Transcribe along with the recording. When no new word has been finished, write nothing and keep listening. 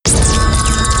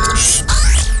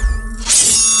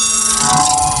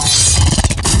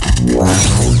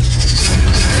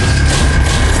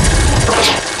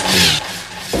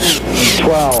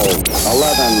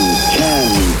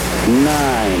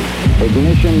9.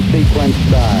 Ignition sequence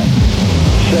start.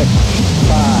 6,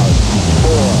 5,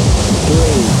 4, 3,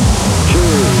 2,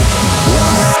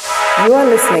 1. You are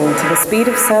listening to the Speed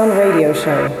of Sound radio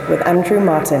show with Andrew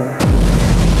Martin.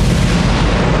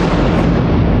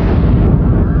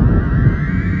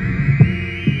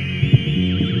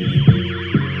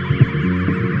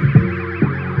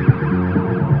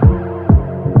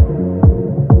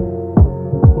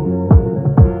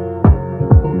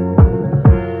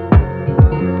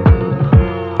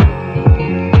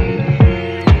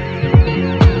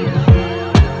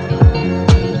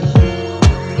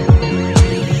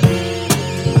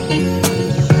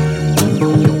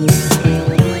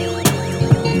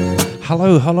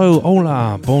 Hello,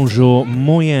 hola, bonjour,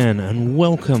 moyen, and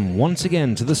welcome once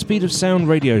again to the Speed of Sound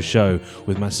radio show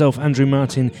with myself, Andrew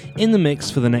Martin, in the mix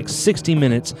for the next 60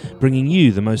 minutes, bringing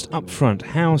you the most upfront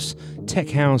house, tech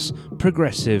house,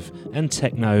 progressive, and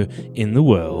techno in the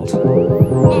world.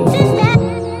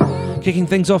 Kicking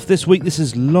things off this week, this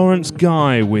is Lawrence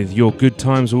Guy with Your Good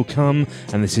Times Will Come,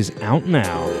 and this is out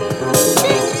now.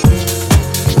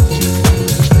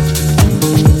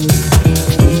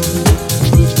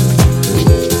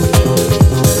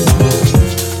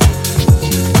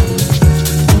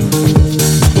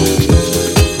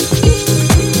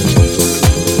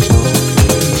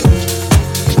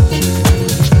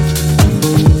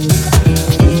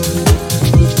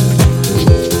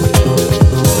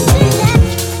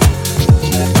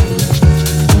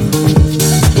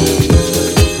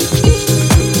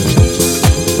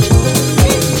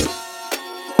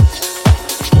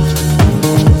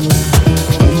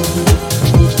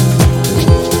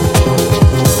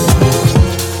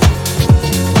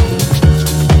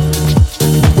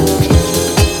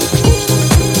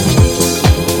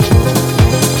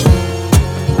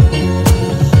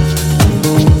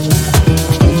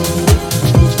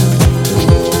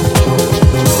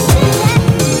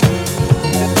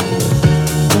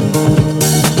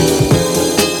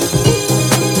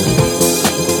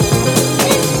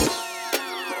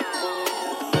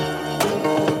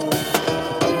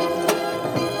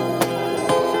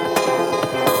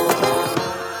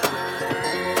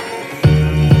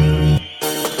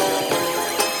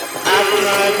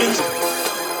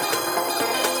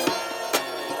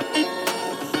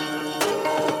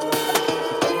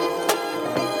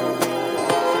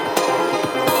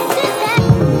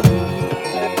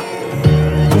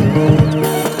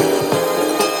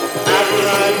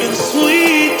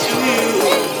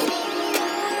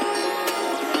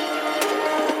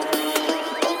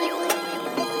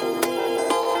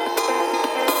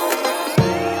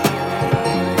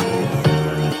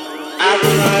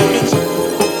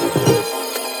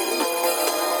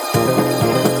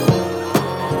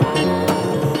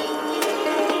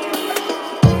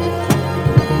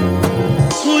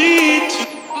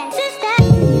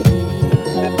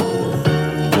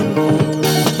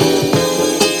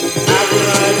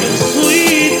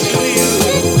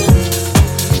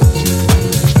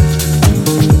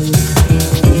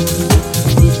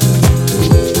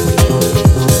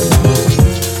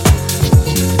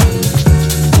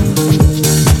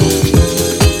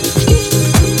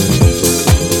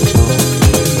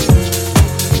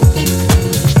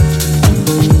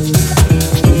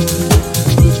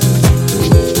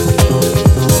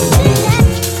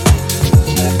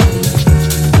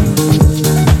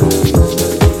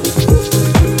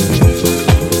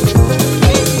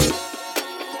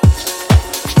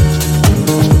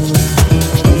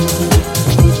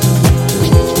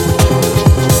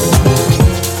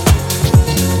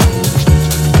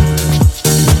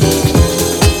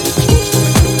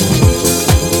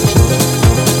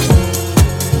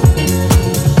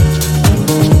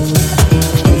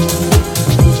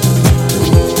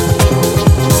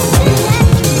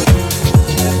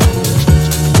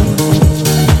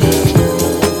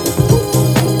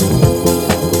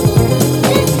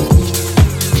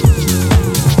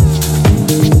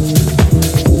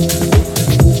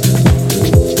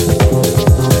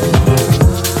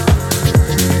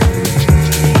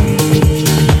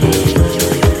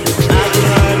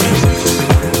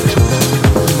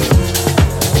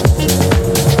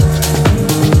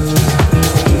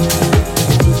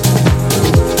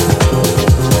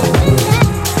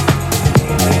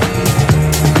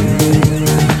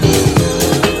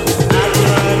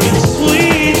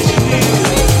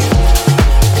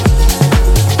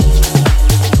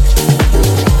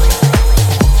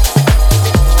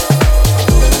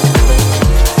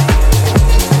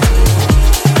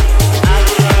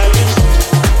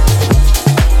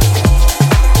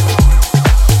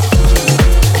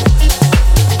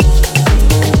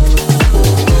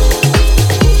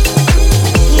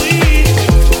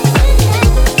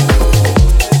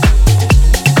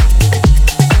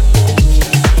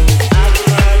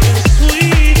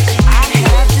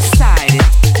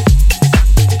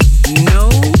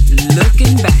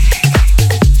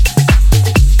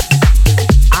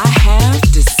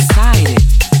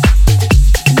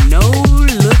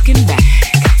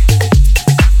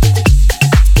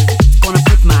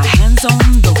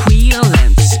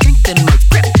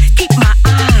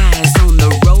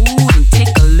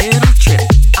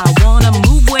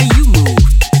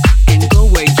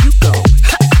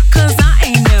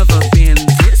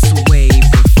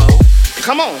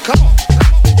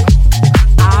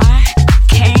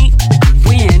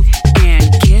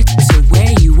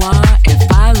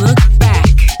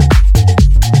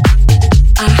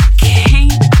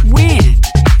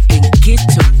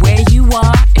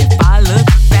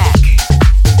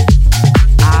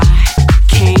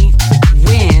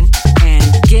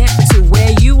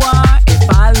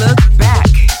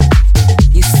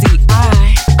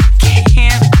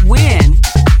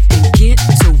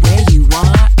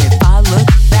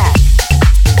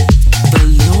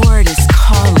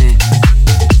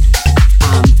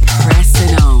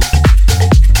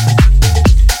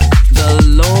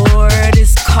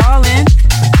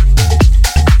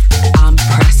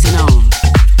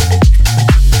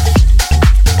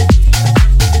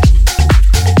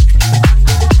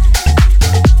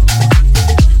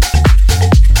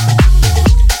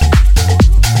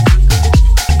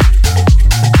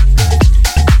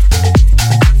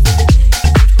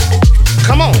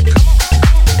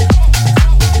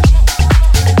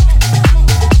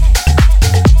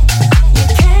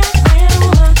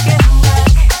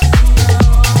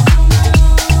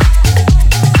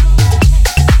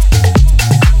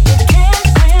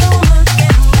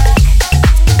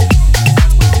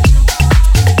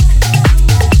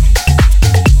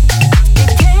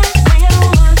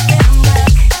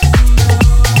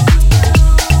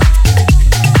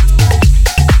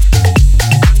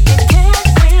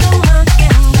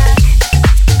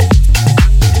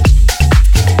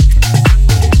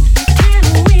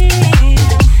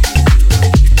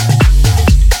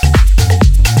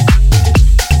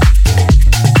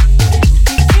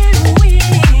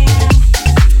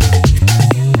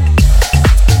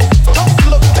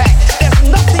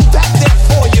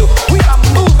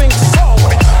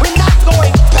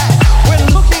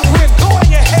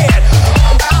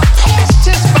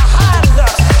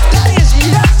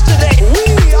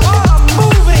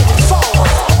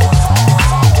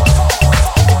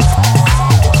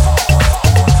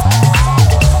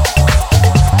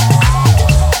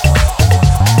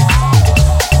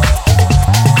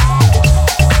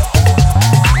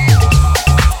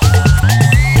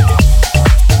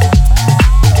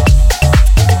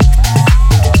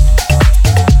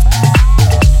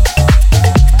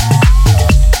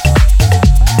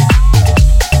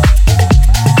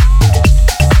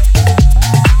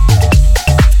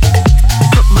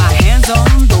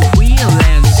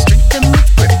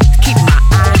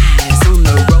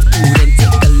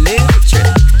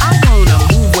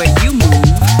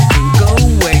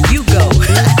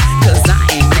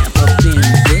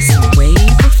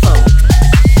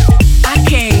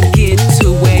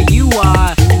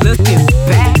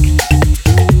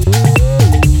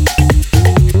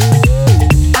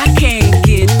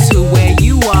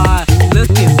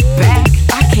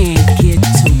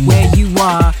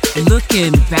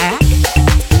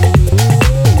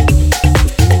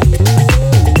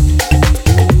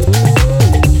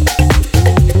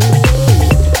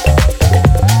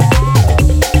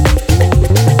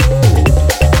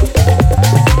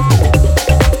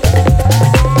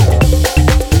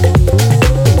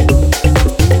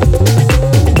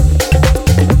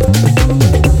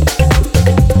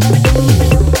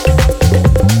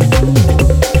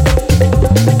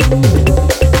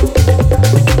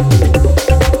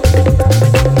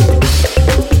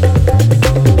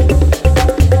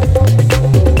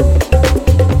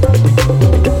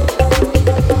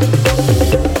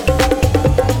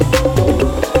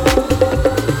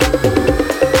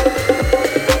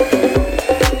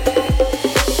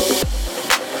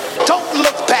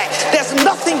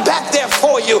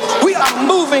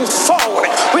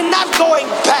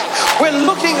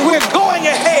 marching, we're going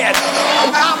ahead.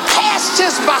 Our past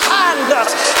is behind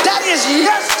us. That is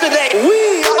yesterday.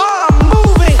 We are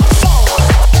moving forward.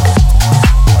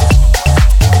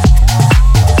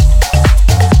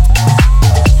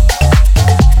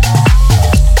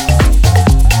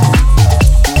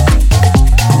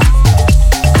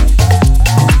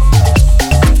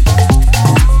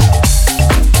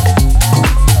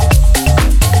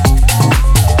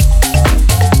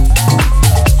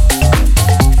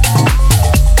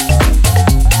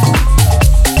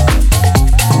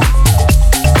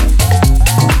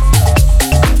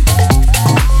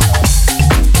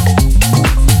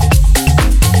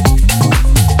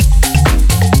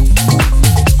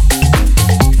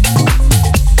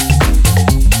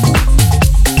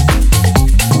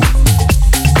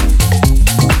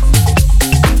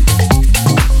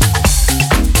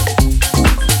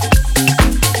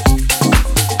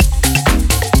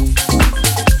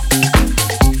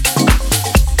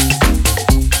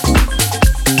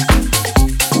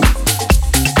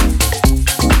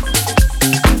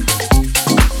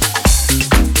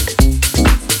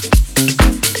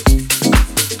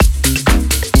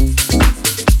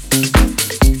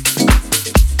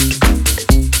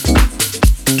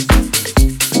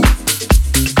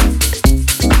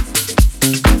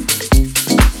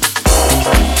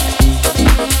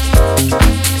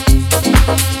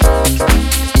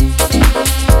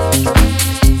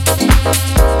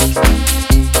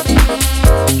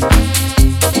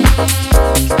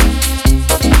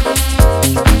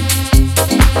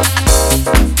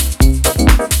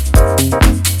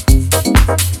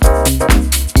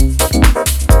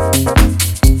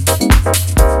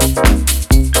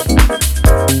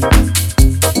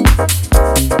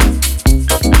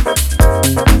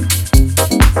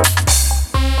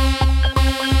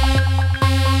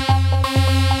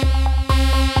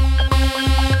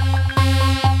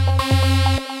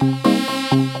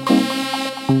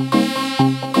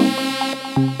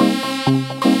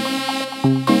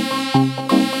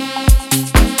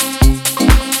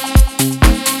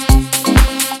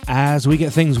 As we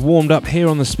get things warmed up here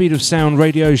on the Speed of Sound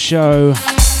radio show. The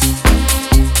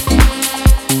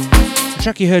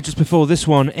track you heard just before this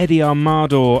one, Eddie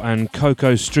Armador and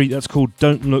Coco Street, that's called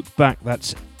Don't Look Back.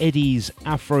 That's Eddie's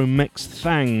Afro Mix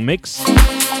Thang mix,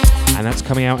 and that's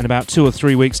coming out in about 2 or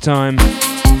 3 weeks' time.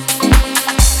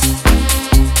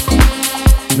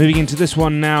 Moving into this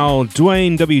one now,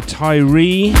 Dwayne W.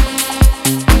 Tyree,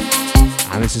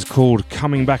 and this is called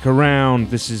Coming Back Around.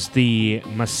 This is the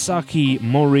Masaki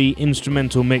Mori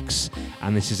instrumental mix,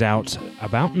 and this is out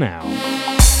about now.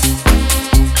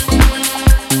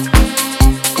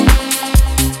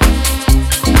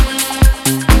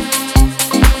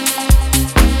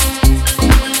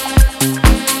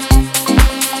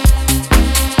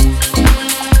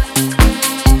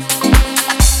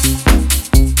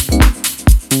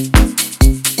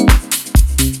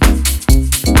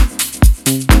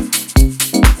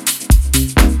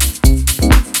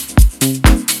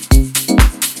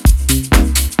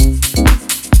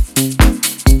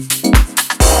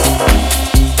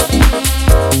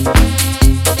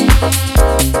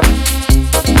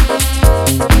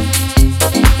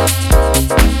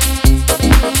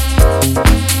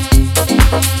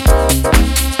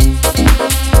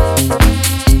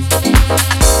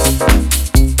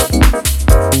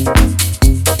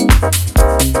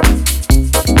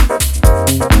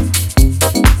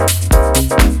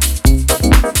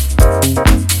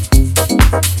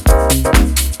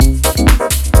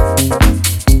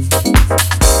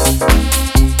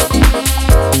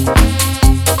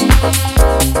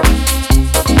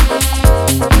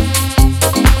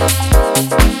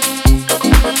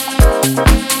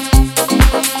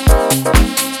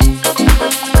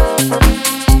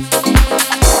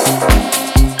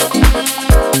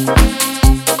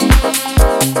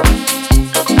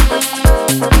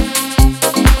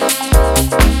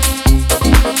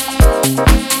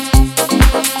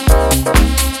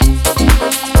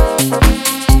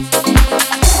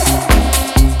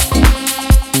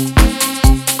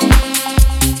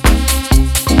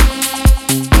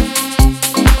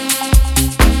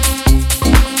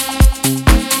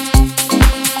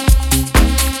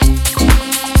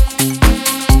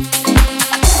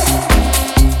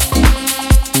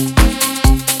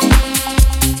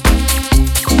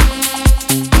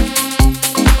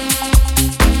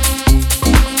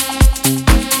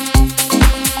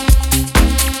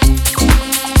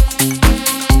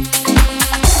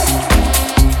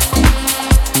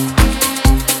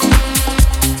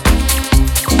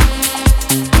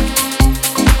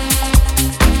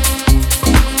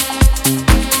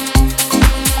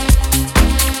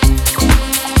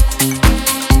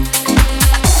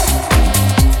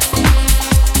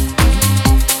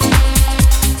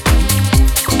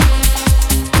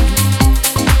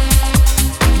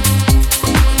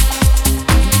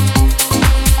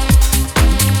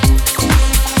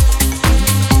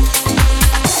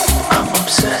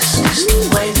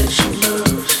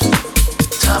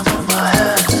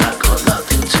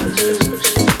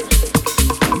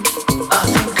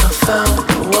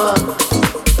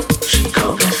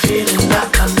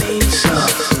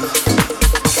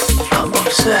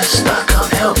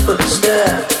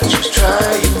 stare. She's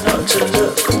trying not to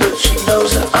look, but she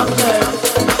knows that I'm there.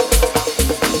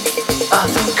 I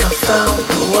think I found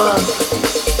the one.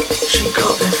 She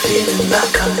got me feeling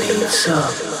like I need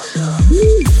some.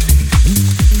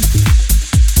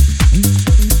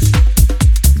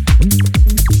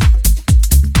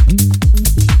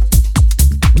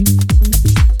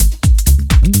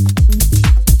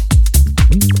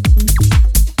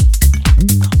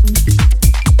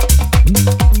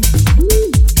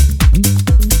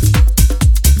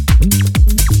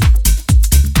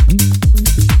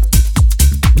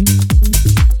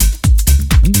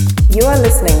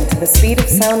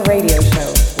 Sound Radio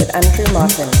Show with Andrew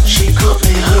Martin. She got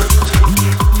me hooked.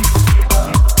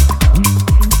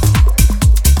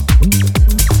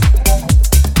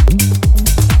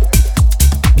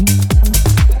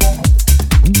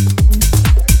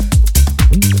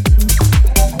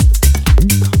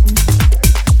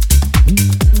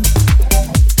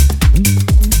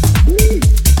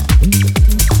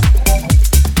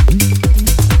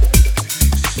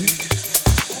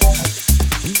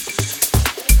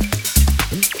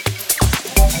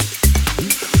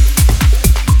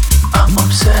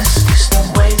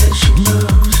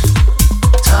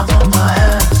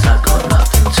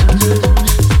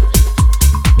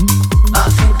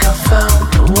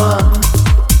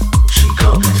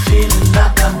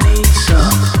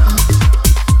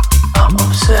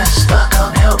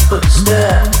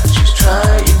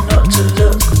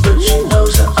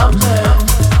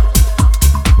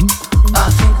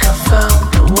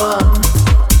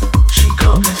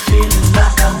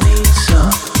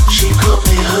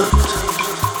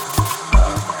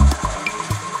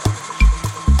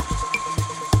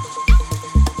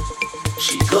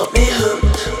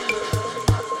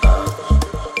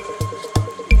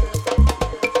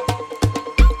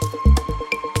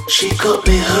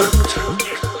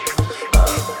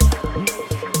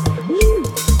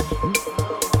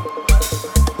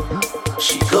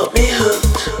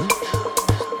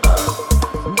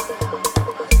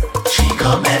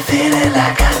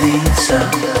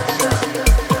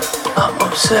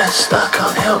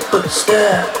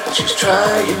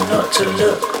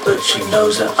 She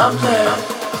knows that I'm there.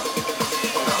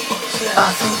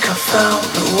 I think I found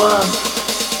the one.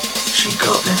 She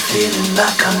got me feeling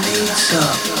like I need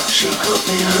some. She got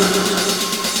me hooked.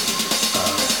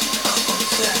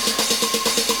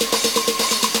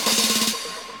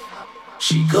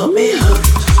 She got me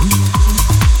hooked.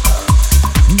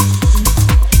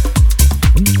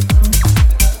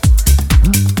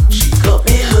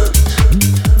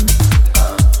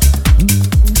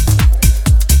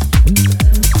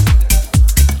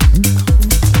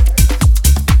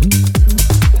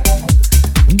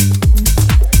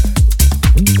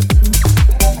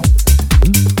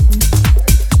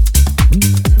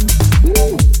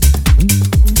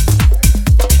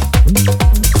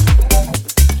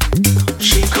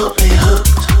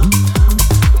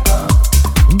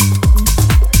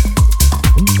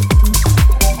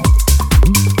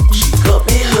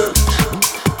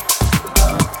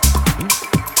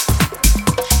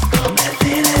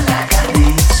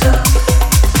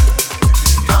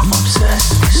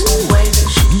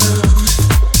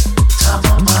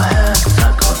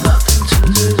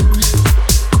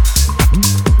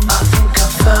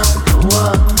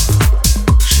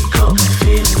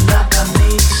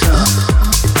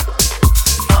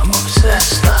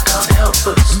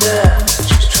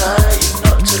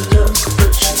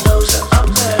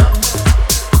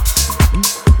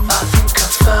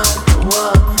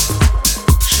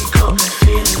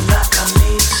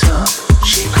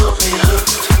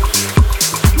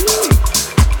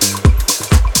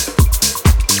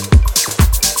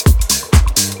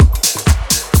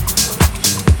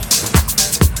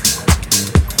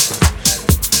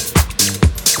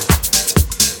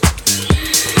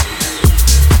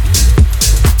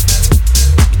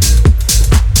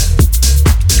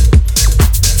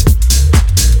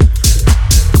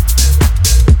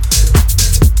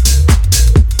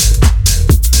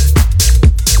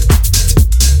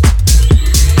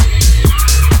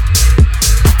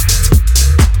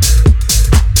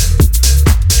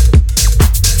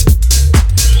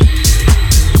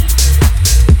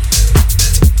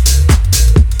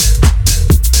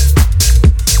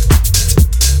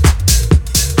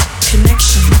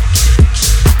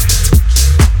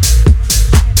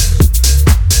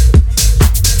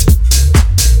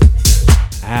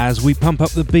 We pump up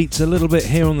the beats a little bit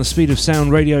here on the Speed of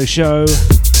Sound radio show.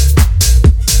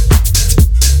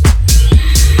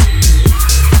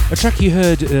 A track you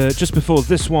heard just before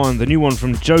this one, the new one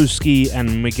from Joski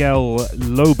and Miguel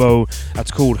Lobo,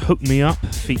 that's called Hook Me Up,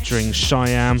 featuring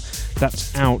Cheyenne.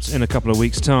 That's out in a couple of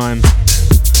weeks' time.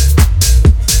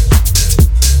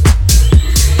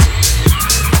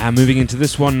 And moving into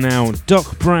this one now,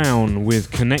 Doc Brown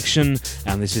with Connection,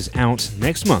 and this is out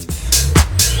next month.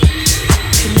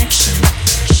 Connection.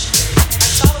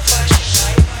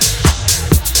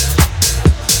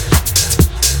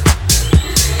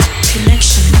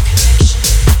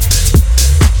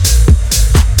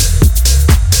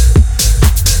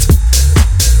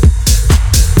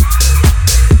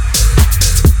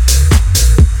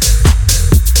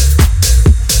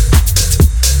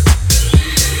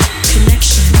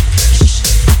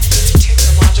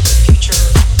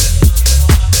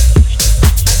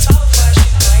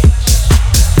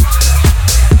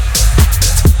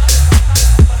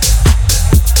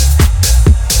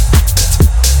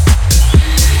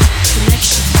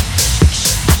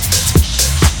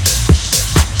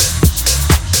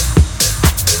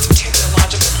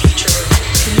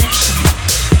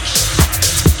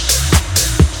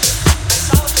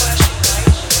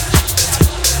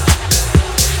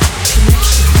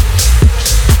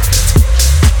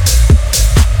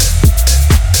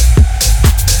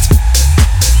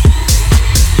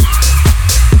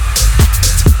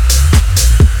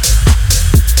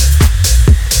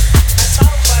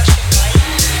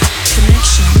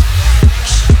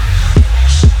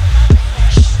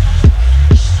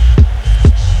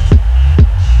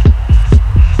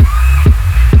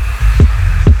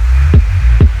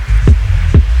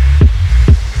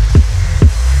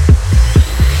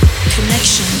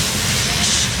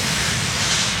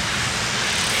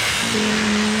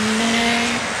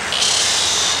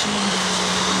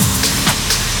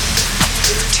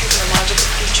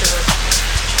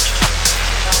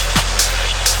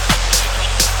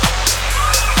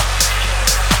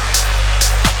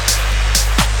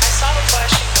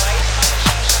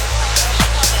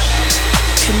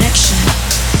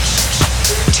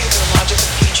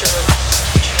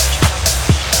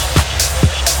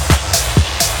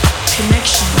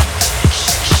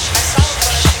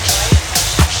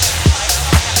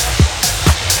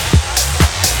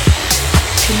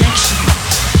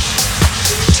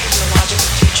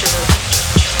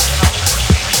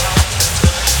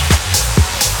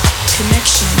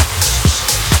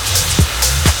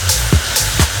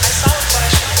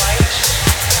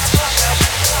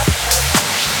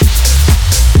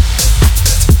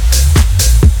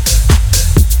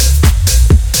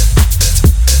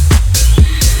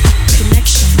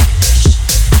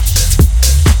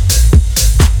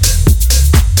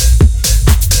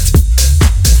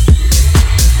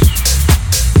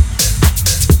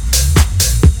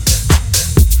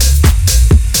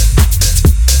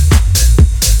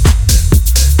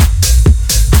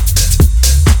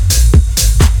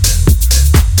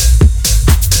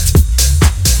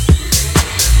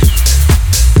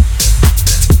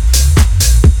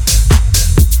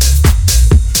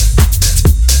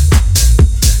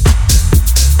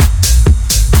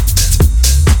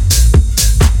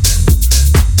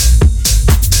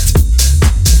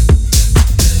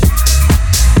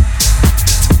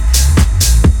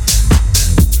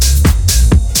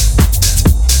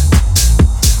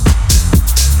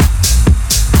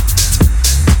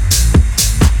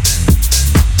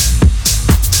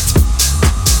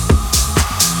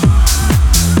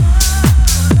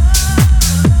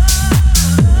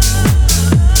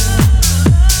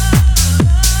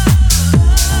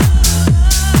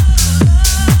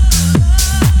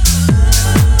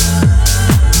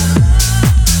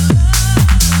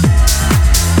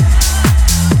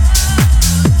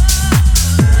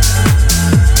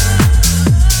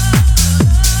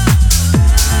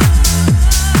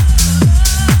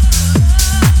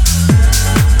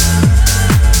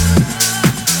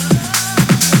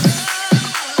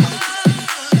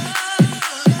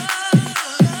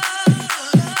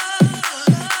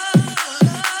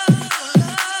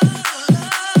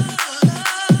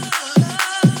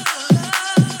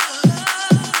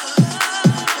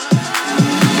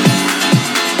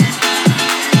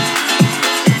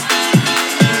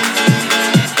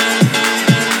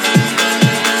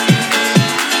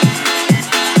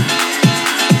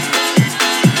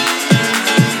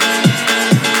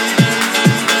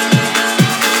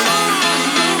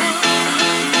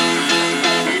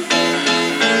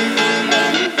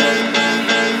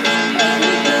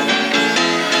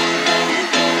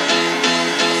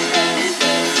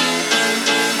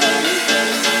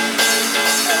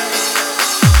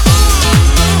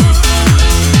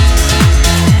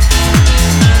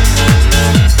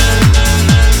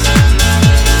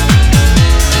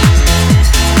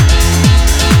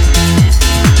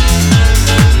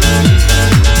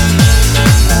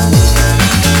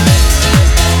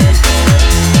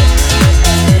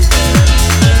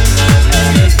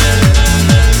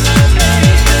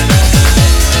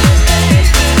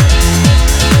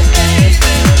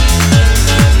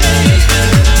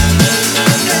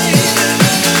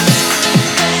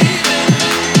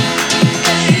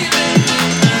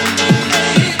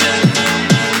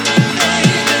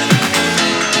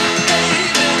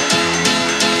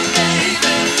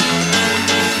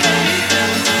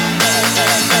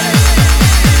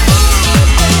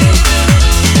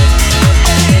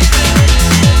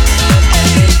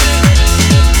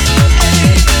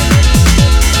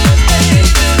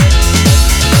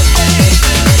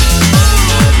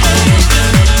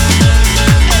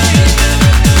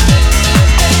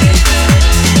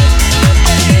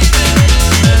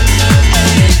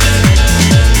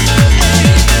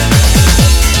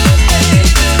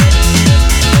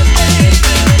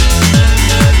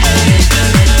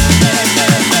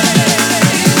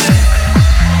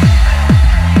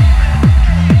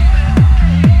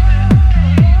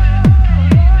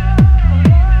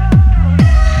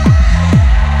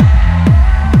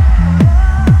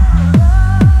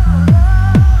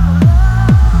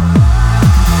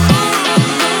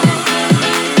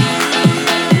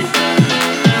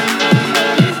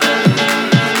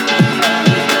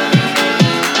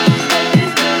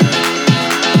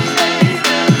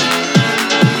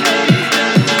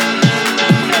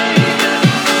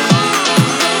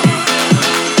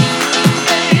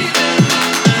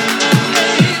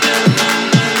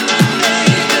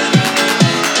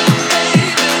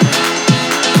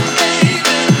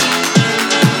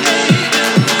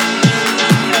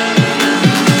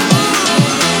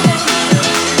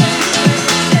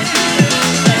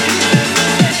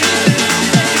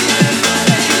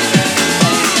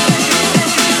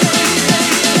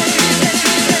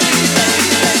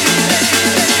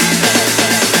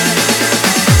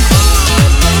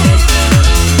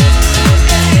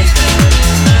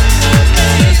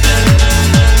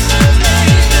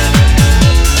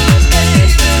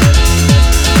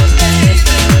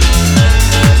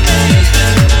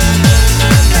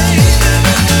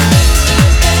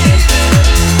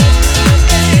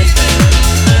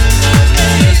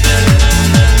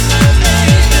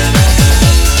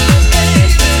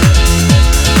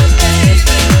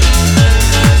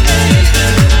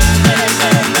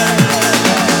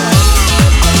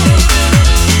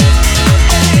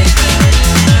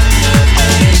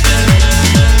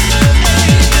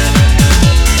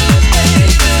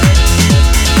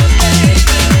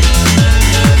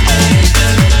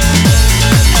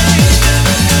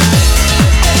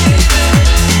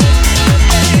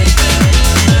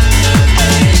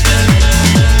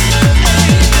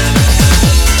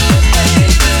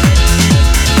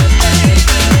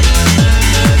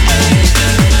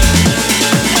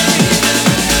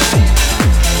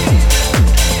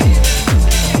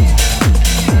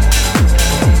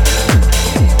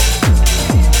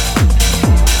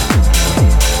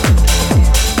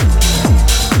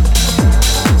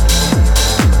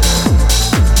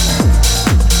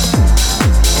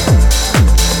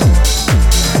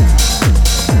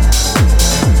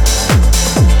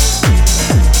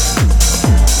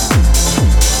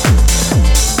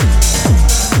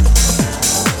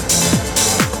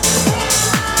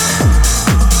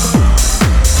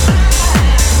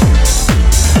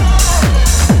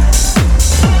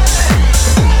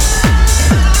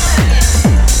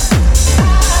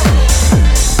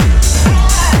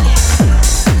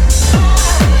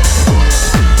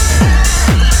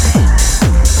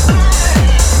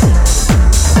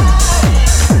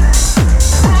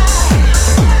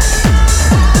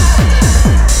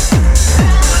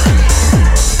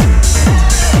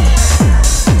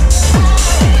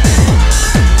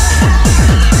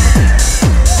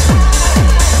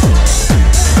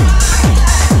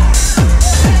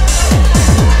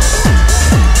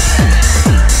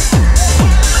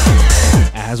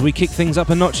 kick things up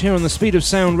a notch here on the Speed of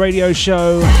Sound radio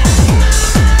show.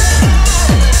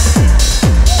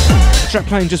 Track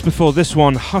playing just before this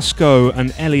one, Husko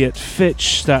and Elliot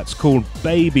Fitch, that's called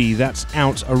Baby, that's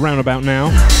out around about now.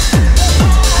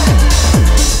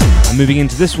 And moving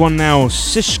into this one now,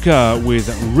 Sishka with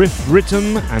Riff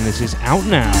Rhythm, and this is out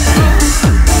now.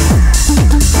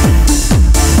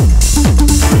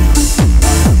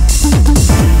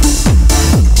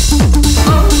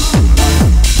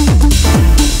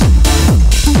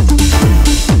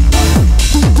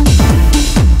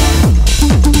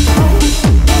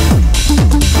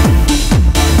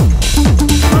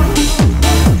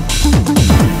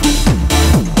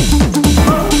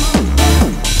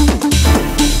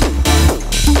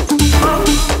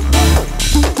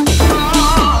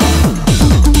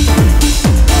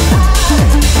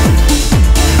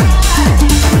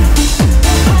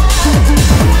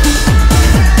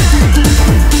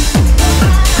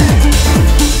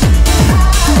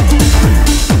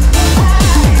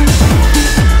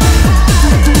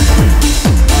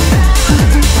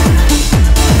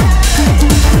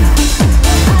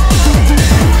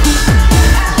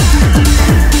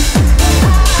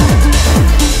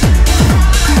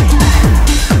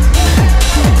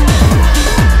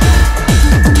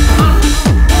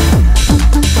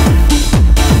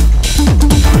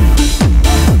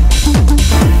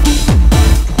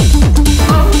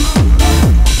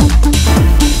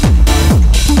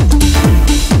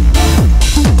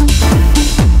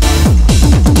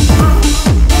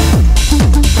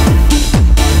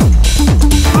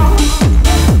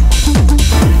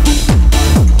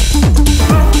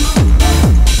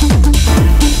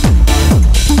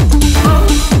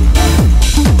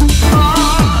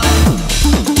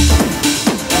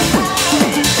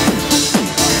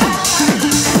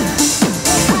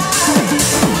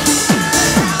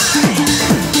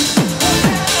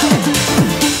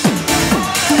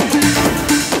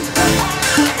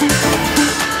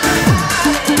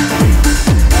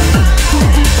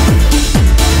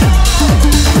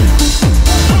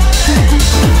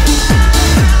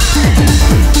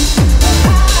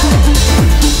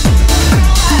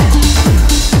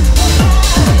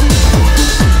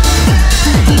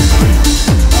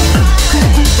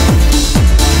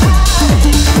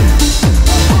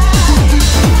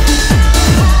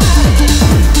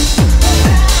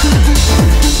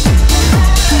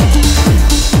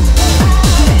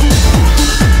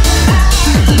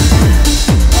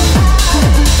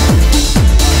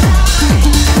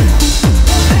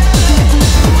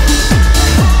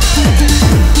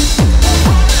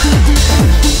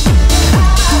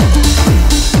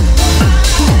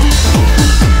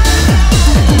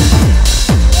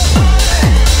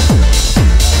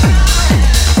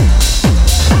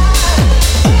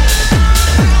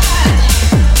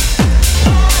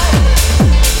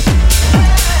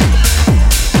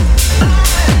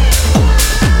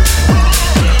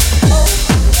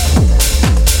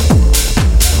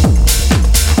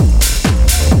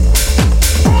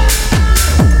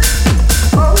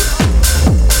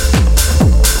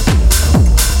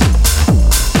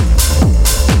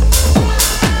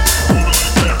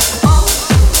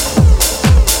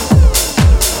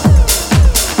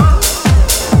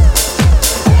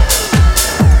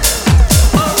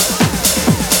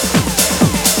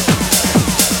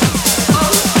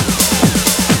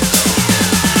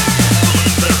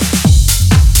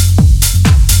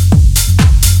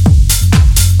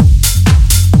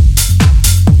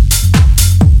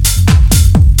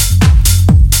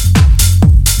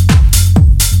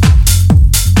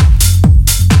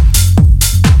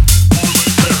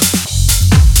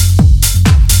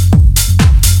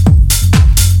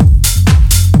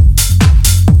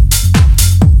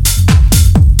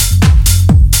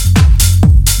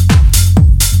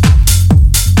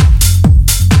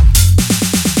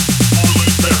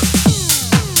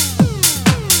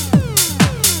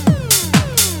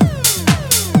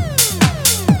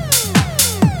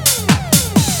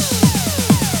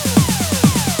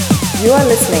 You are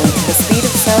listening to the Speed of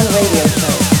Sound radio show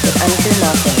with Andrew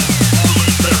Martin.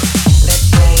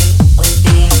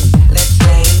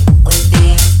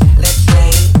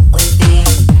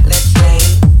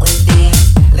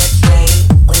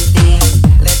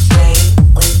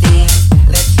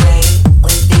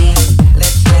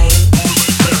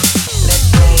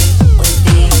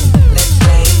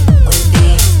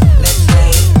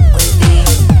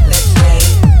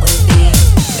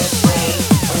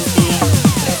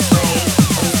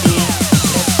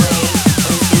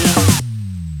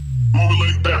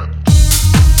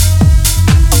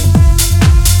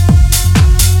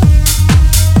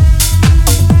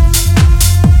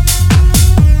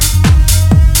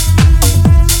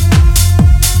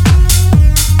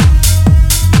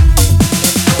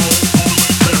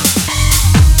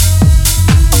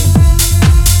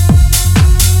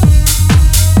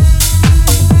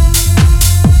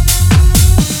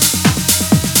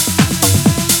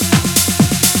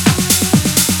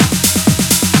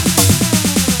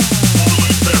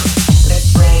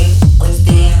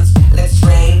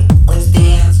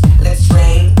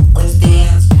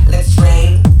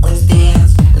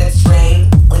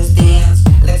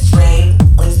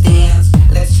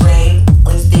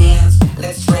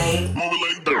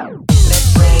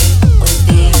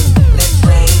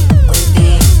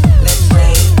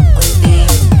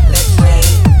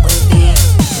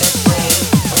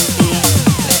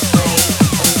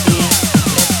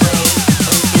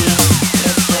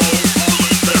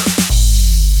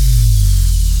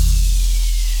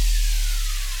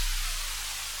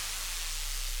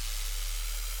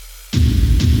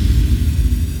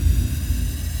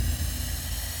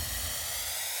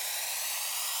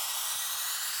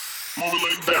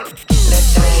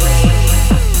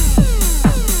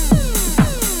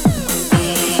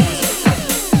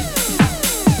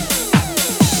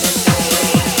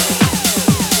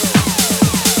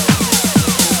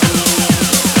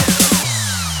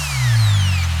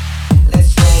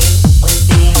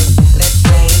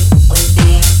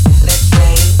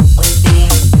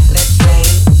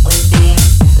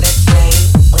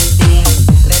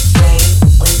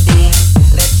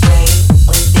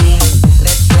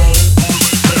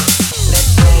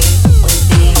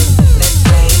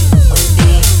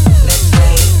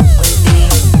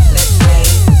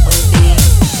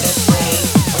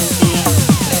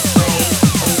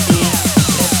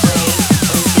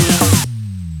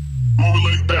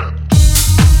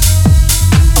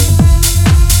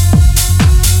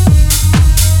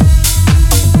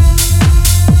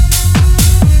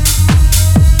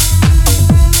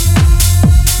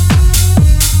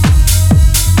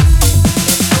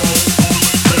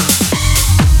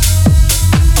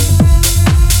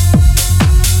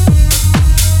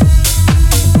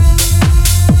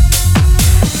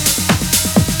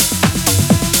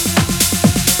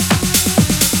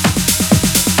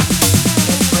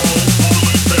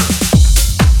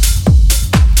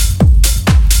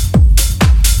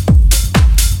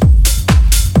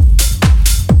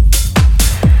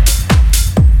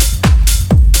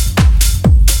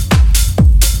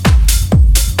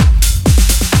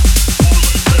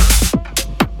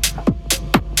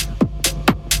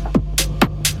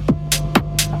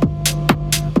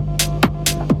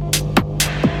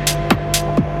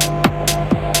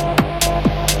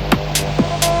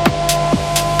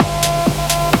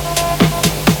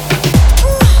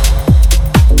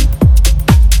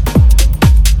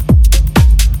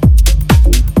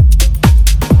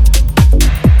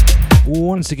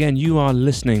 Once again, you are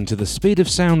listening to the Speed of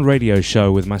Sound radio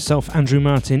show with myself, Andrew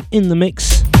Martin, in the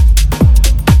mix.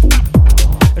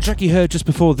 A track you heard just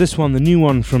before this one, the new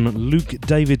one from Luke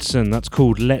Davidson, that's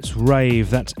called Let's Rave.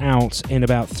 That's out in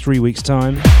about 3 weeks'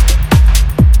 time.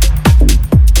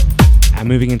 And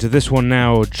moving into this one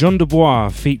now, John Dubois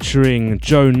featuring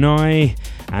Joe Nye,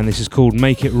 and this is called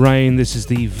Make It Rain. This is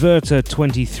the Verta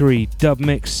 23 dub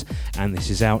mix, and this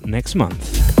is out next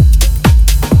month.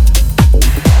 We'll be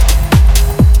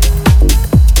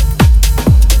right back.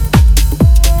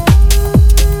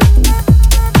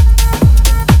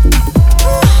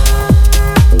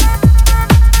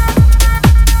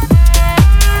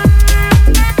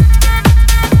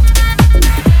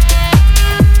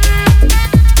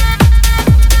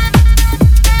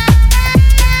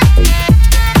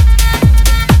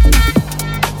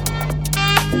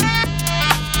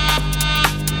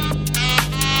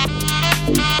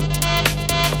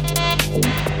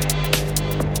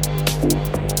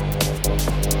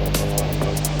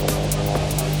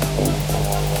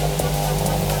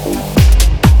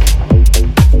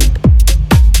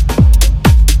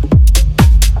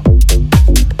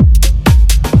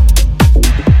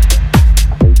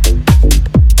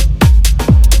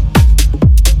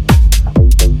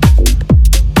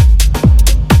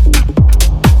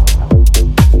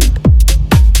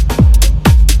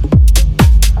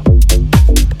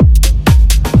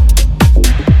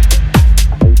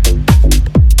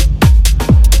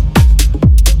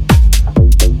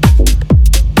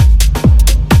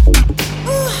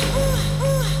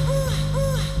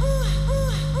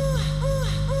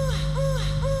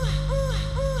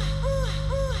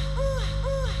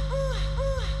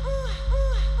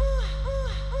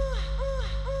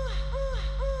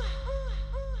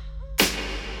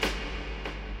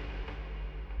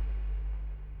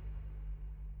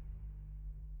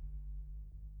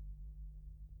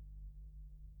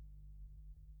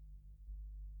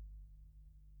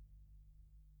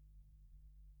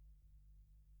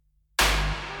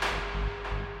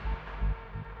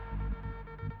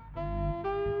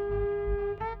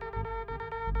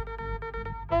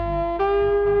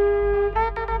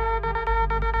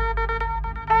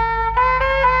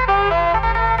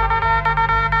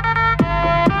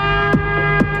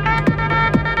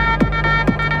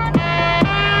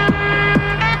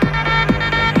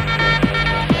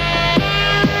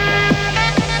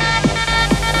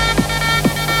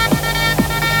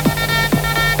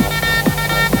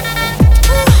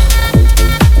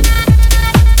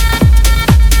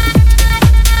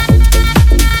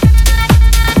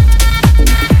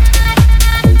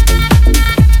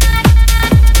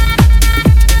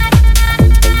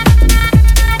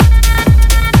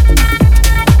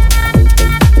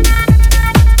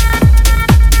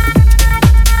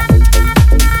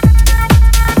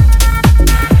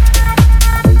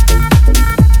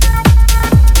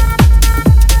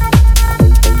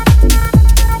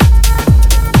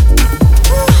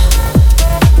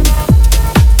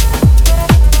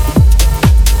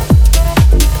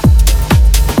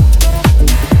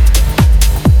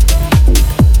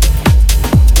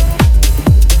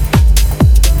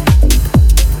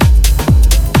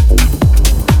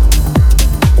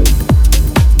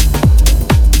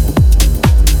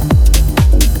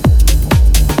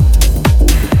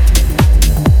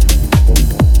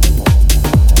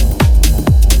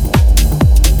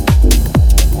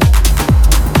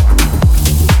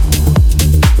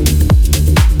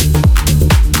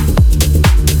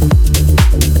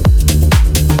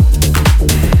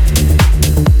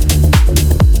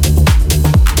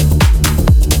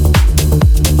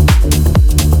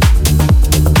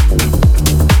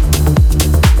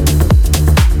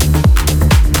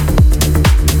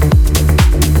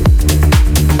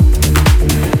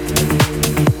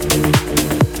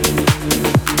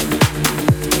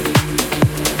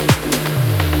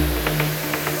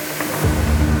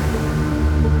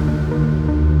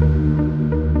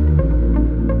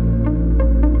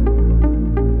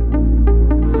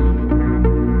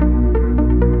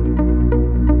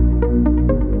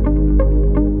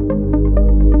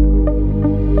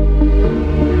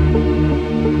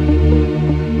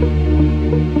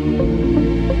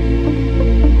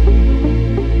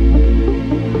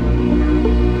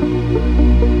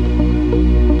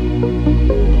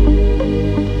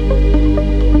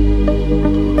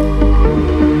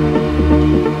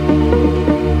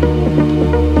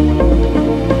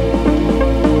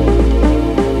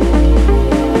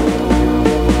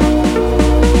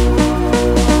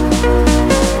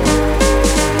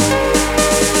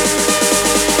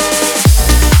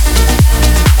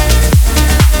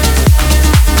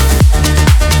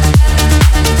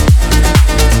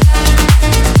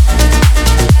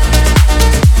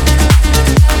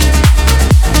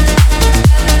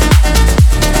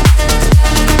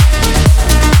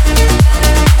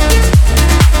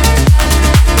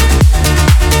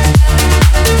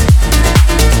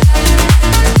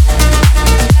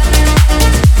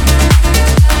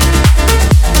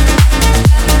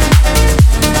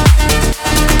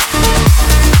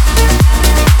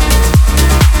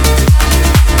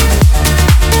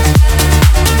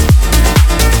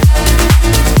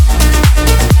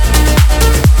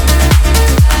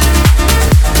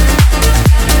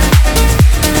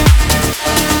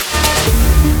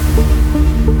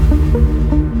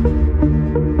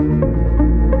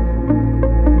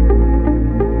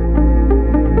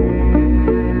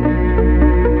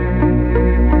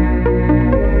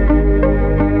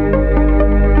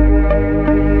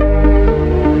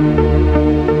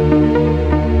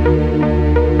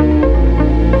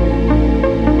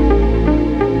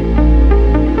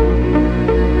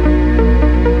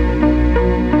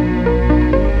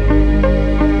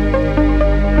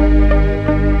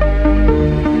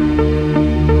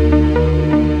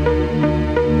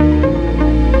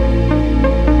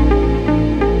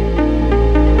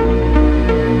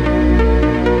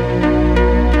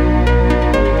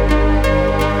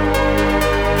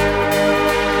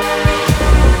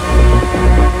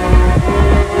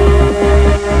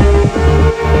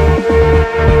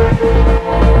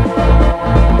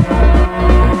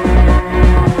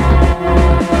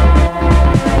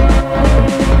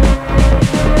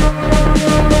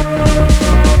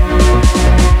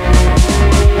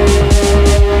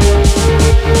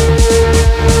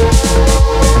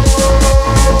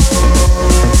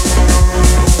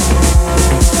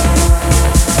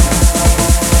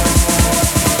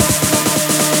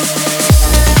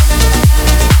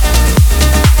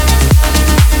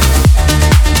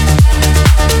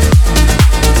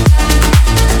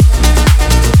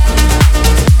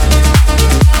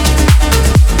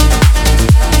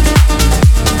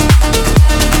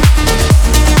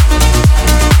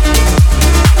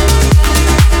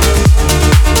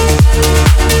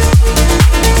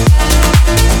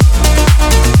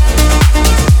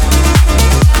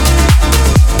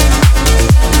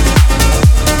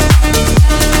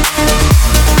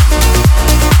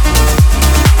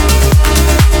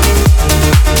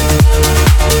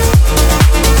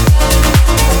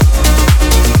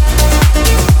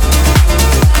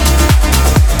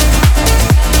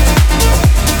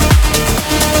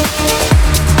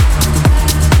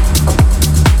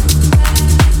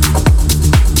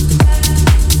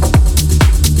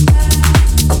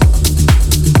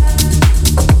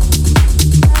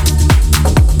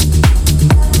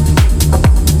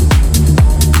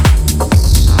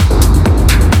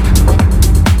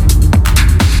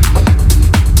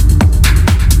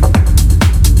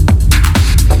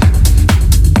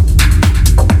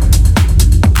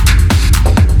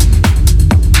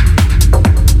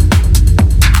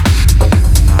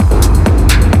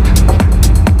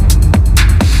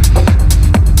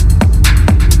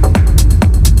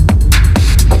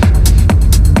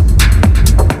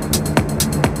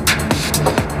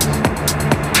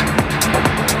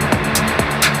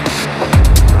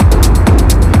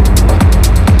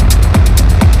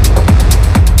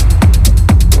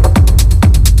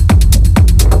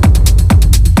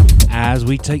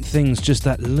 take things just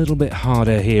that little bit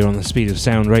harder here on the Speed of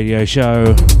Sound radio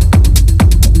show.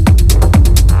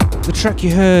 The track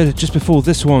you heard just before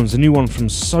this one's a new one from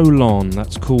Solon.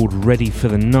 That's called Ready for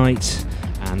the Night,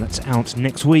 and that's out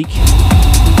next week.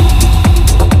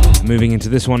 Moving into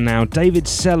this one now, David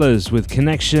Sellers with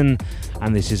Connection,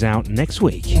 and this is out next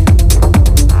week.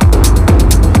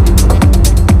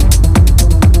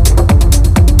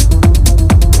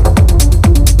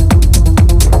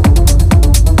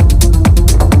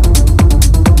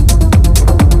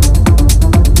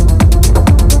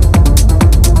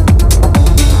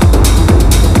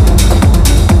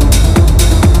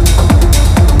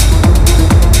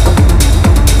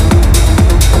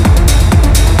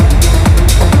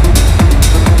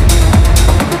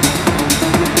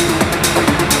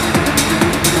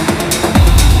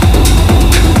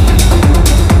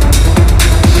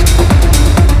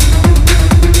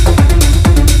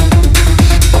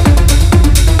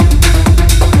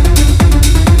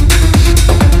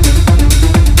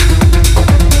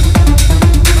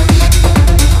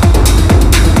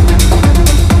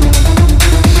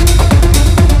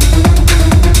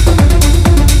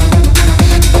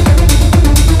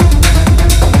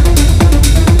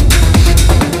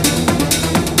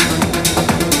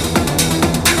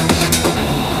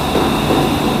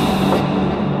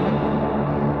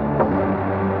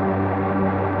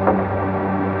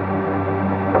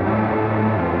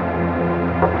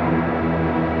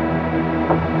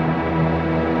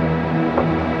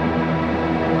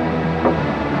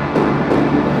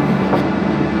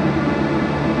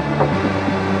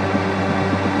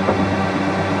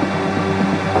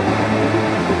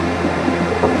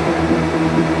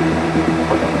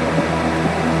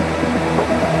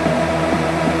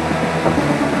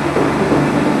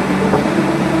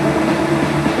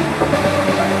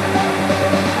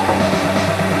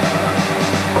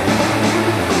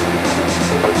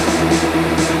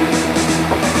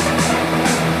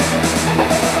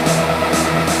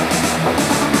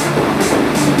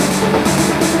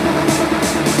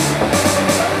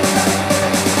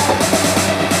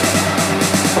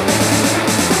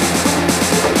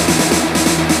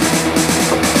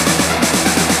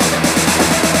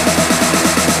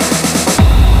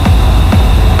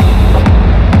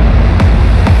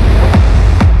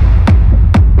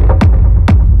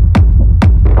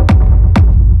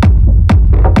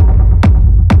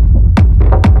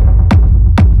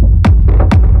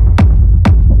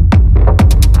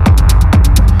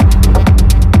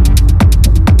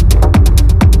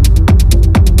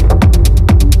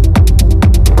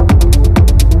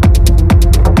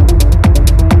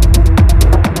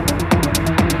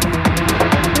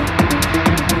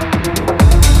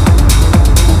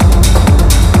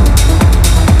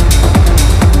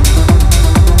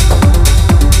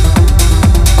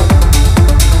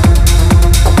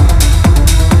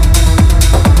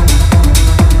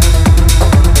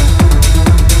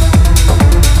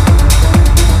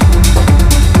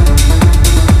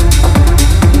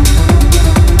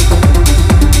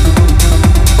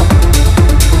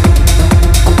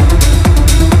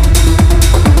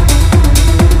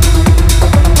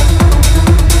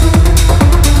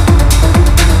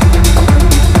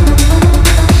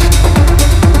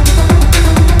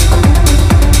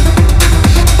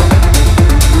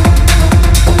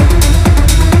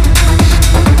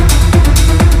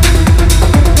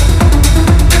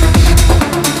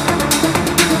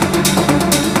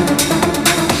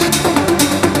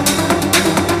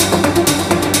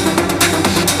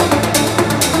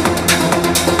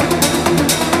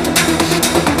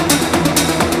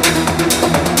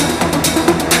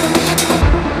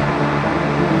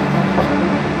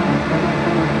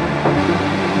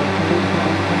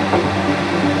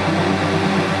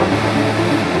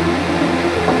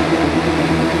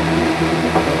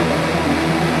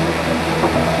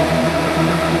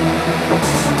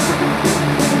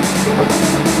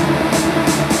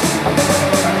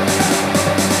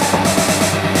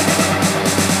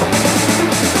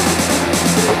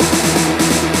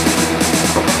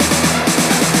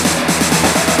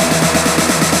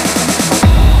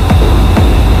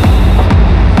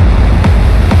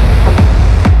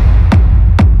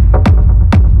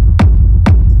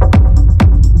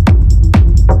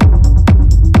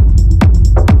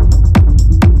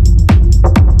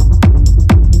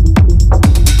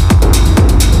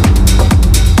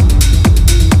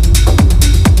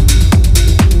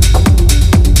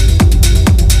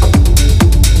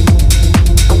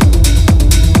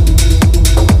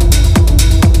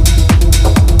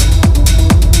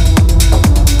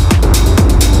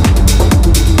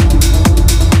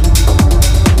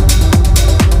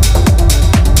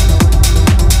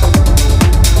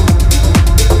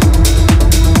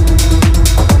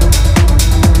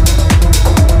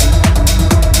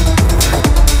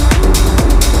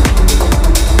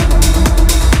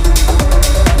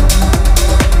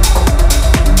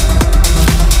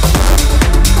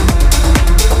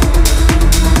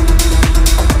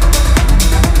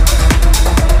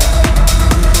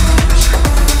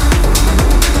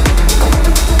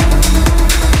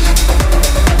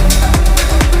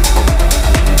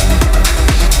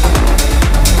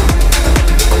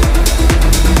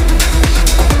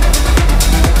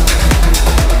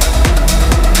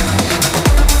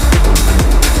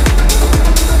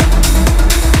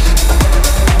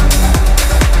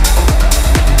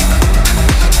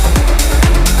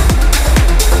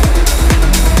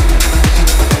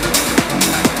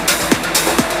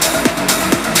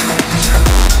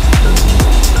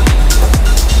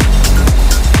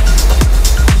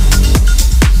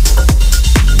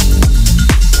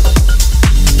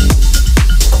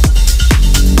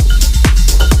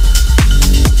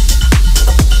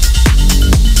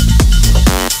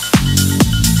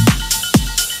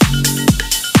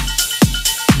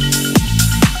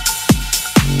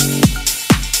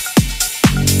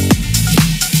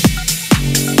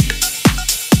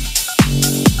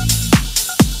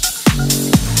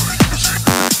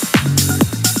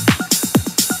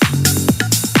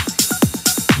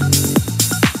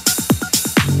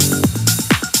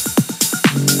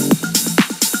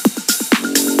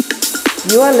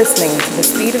 You are listening to the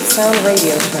Speed of Sound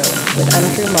radio show with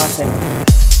Andrew Martin.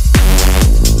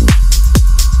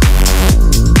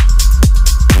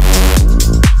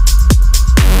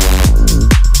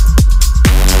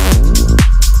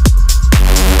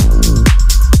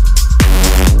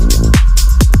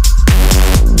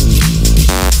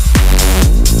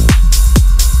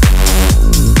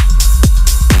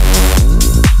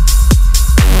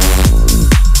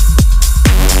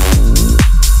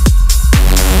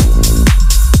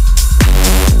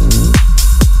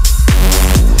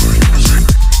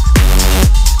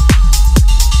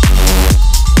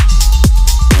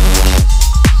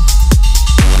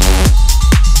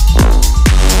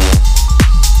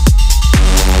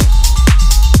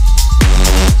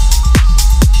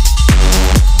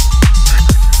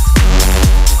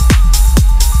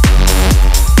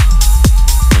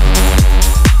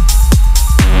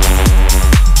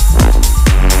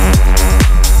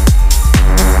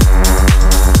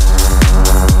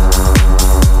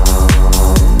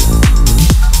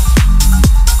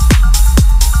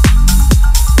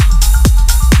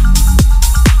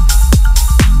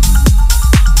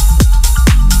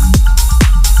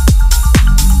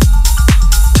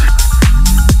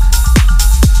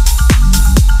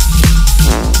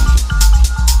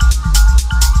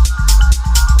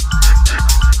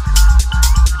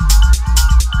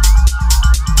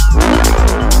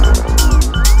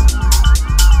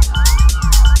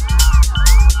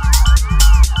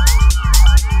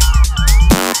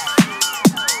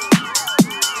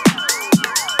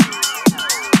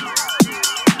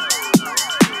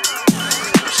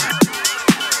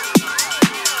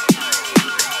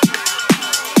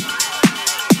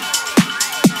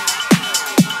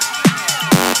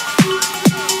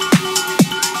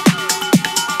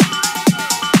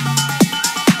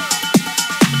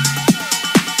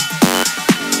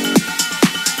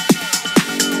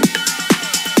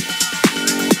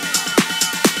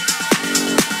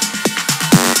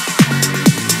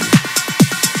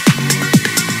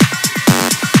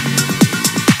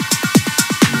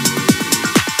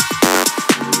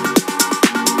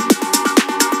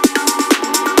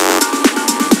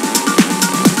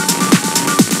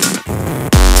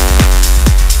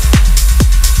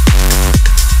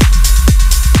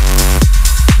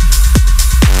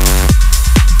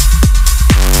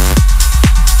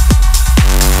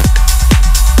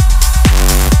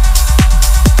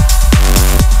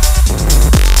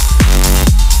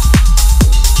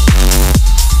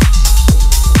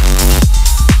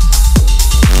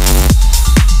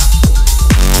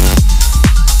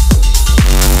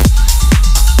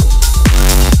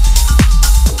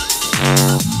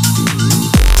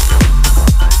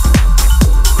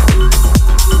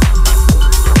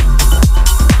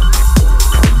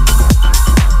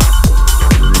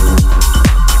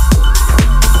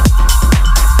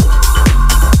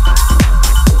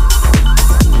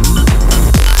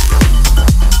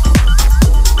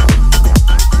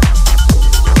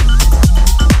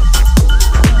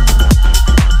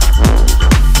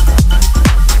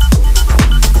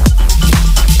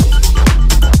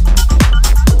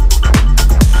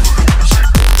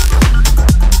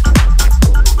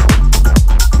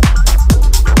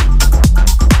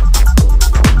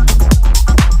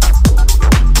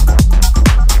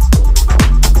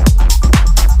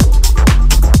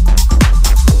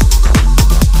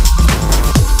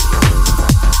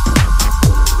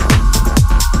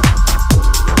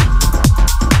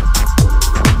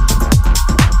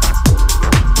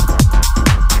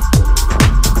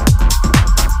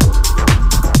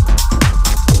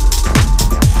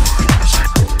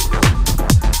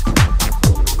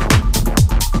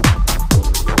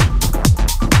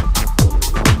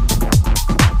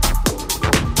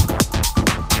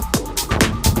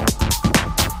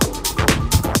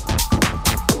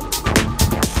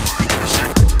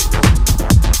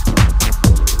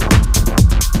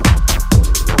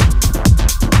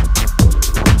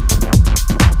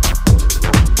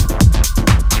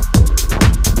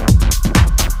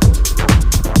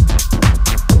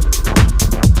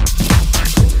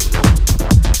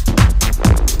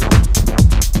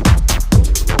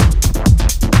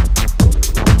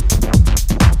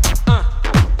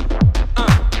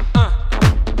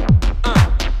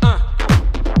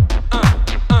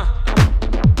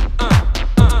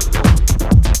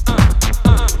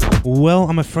 Well,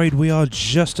 I'm afraid we are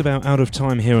just about out of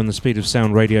time here on the Speed of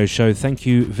Sound radio show. Thank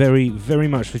you very, very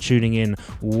much for tuning in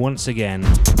once again.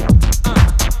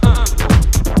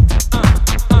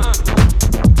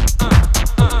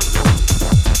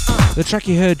 The track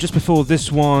you heard just before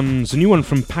this one's a new one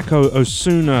from Paco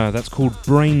Osuna. That's called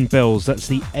Brain Bells. That's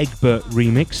the Egbert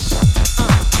remix.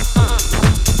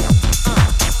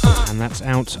 that's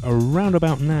out around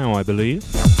about now, I believe.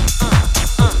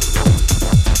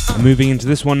 Moving into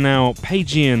this one now,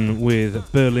 Pagian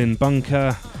with Berlin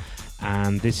Bunker,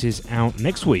 and this is out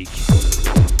next week.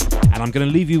 And I'm going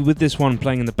to leave you with this one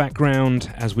playing in the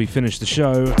background as we finish the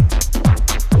show.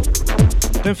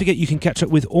 Don't forget you can catch up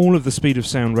with all of the Speed of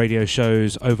Sound radio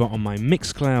shows over on my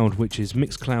Mixcloud, which is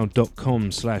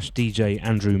mixcloud.com/DJ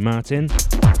Andrew Martin.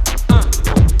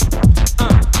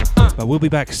 But we'll be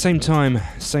back same time,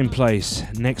 same place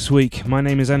next week. My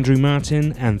name is Andrew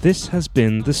Martin, and this has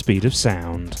been the Speed of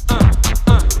Sound.